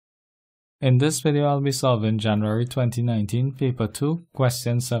In this video, I'll be solving January 2019 Paper 2,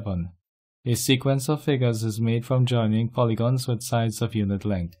 Question 7. A sequence of figures is made from joining polygons with sides of unit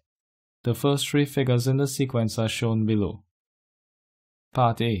length. The first three figures in the sequence are shown below.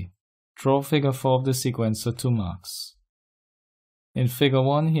 Part A. Draw figure 4 of the sequence for 2 marks. In figure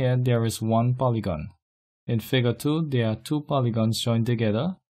 1 here, there is one polygon. In figure 2, there are 2 polygons joined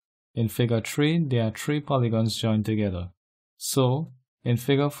together. In figure 3, there are 3 polygons joined together. So, in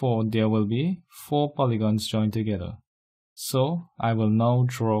figure 4, there will be 4 polygons joined together. So, I will now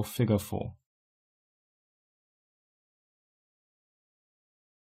draw figure 4.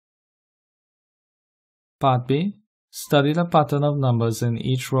 Part B. Study the pattern of numbers in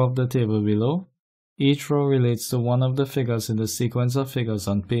each row of the table below. Each row relates to one of the figures in the sequence of figures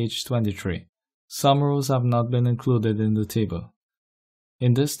on page 23. Some rows have not been included in the table.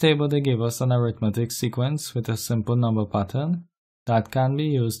 In this table, they give us an arithmetic sequence with a simple number pattern that can be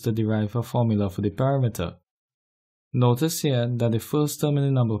used to derive a formula for the parameter. Notice here that the first term in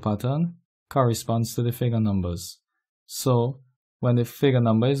the number pattern corresponds to the figure numbers. So, when the figure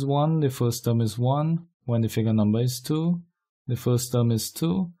number is 1, the first term is 1. When the figure number is 2, the first term is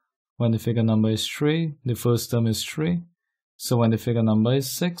 2. When the figure number is 3, the first term is 3. So when the figure number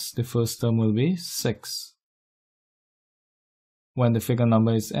is 6, the first term will be 6. When the figure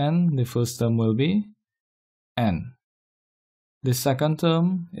number is n, the first term will be n. The second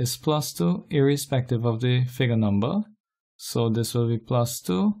term is plus 2 irrespective of the figure number. So this will be plus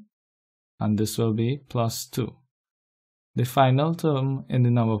 2 and this will be plus 2. The final term in the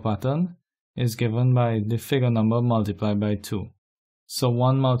number pattern is given by the figure number multiplied by 2. So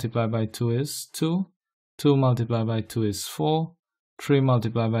 1 multiplied by 2 is 2, 2 multiplied by 2 is 4, 3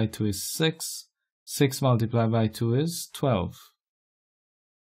 multiplied by 2 is 6, 6 multiplied by 2 is 12.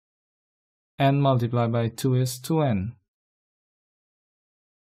 N multiplied by 2 is 2n.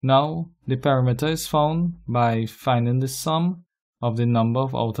 Now, the parameter is found by finding the sum of the number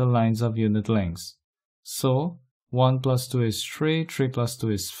of outer lines of unit lengths. So, 1 plus 2 is 3, 3 plus 2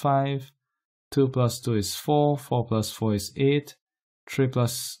 is 5, 2 plus 2 is 4, 4 plus 4 is 8, 3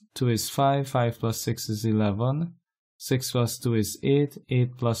 plus 2 is 5, 5 plus 6 is 11, 6 plus 2 is 8,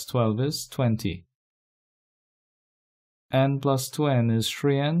 8 plus 12 is 20. N plus 2n is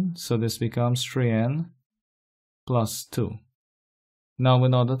 3n, so this becomes 3n plus 2. Now,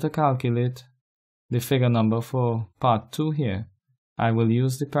 in order to calculate the figure number for part 2 here, I will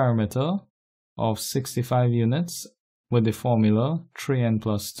use the parameter of 65 units with the formula 3n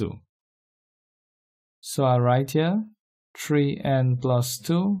plus 2. So I write here 3n plus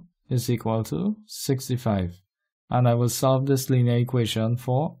 2 is equal to 65. And I will solve this linear equation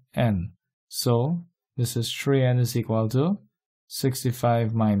for n. So this is 3n is equal to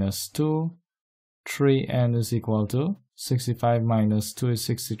 65 minus 2. 3n is equal to 65 minus 2 is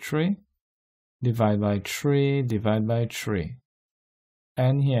 63. Divide by 3, divide by 3.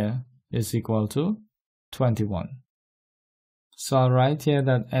 N here is equal to 21. So I'll write here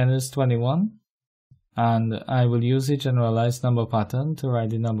that n is 21. And I will use the generalized number pattern to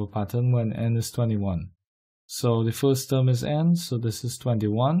write the number pattern when n is 21. So the first term is n, so this is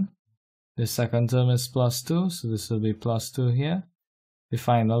 21. The second term is plus 2, so this will be plus 2 here. The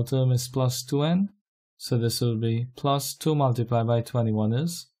final term is plus 2n, so this will be plus 2 multiplied by 21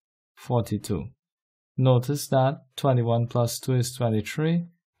 is 42. Notice that 21 plus 2 is 23,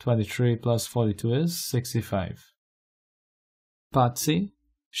 23 plus 42 is 65. Part C.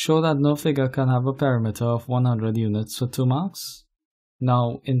 Show that no figure can have a parameter of 100 units for 2 marks.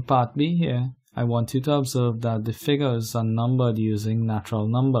 Now, in part B here, I want you to observe that the figures are numbered using natural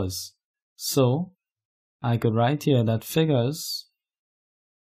numbers. So, I could write here that figures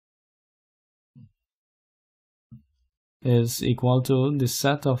is equal to the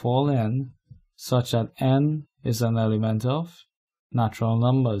set of all n, such that n is an element of natural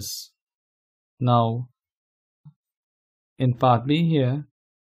numbers. Now, in part B here,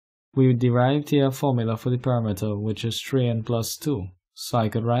 we derived here a formula for the parameter, which is 3n plus 2. So I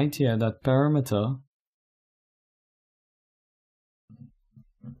could write here that parameter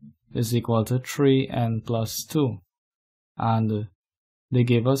is equal to 3n plus 2. And they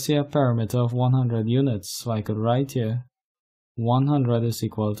gave us here a parameter of 100 units. So I could write here 100 is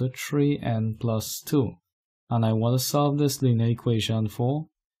equal to 3n plus 2. And I want to solve this linear equation for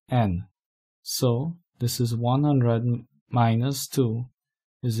n. So this is 100 minus 2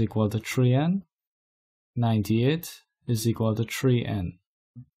 is equal to 3n. 98 is equal to 3n.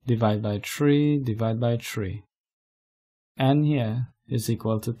 Divide by 3, divide by 3. N here is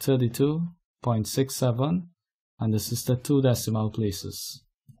equal to 32.67, and this is the 2 decimal places.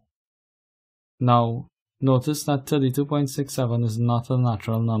 Now, notice that 32.67 is not a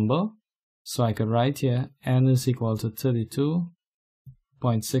natural number, So I could write here n is equal to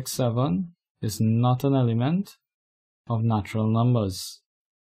 32.67 is not an element of natural numbers.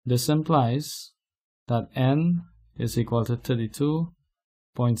 This implies that n is equal to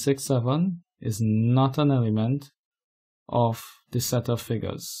 32.67 is not an element of the set of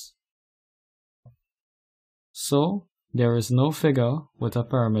figures. So there is no figure with a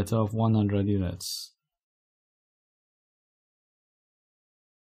perimeter of 100 units.